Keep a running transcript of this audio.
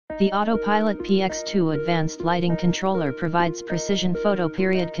The AutoPilot PX2 advanced lighting controller provides precision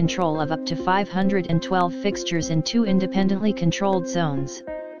photoperiod control of up to 512 fixtures in 2 independently controlled zones,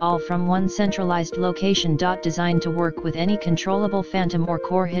 all from one centralized location. Designed to work with any controllable phantom or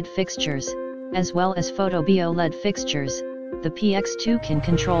core HID fixtures, as well as PHOTOBIO LED fixtures. The PX2 can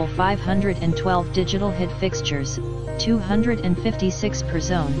control 512 digital HID fixtures, 256 per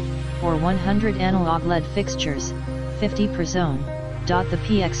zone, or 100 analog LED fixtures, 50 per zone. The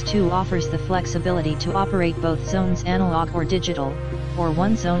PX2 offers the flexibility to operate both zones analog or digital, or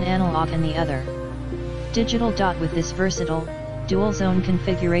one zone analog and the other digital. With this versatile, dual-zone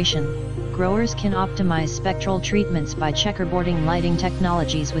configuration, growers can optimize spectral treatments by checkerboarding lighting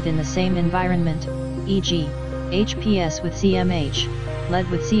technologies within the same environment, e.g., HPS with CMH, LED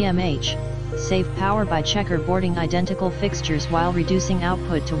with CMH, save power by checkerboarding identical fixtures while reducing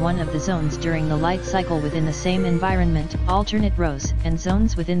output to one of the zones during the light cycle within the same environment, alternate rows and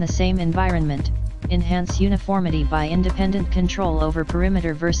zones within the same environment, enhance uniformity by independent control over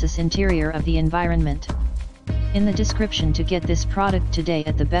perimeter versus interior of the environment. In the description to get this product today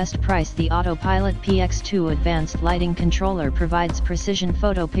at the best price, the AutoPilot PX2 advanced lighting controller provides precision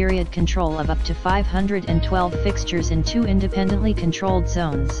photoperiod control of up to 512 fixtures in 2 independently controlled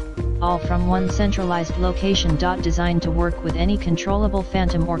zones, all from one centralized location. Designed to work with any controllable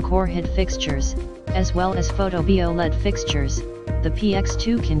phantom or core HID fixtures, as well as PHOTOBIO LED fixtures. The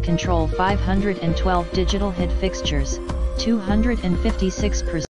PX2 can control 512 digital HID fixtures, 256 per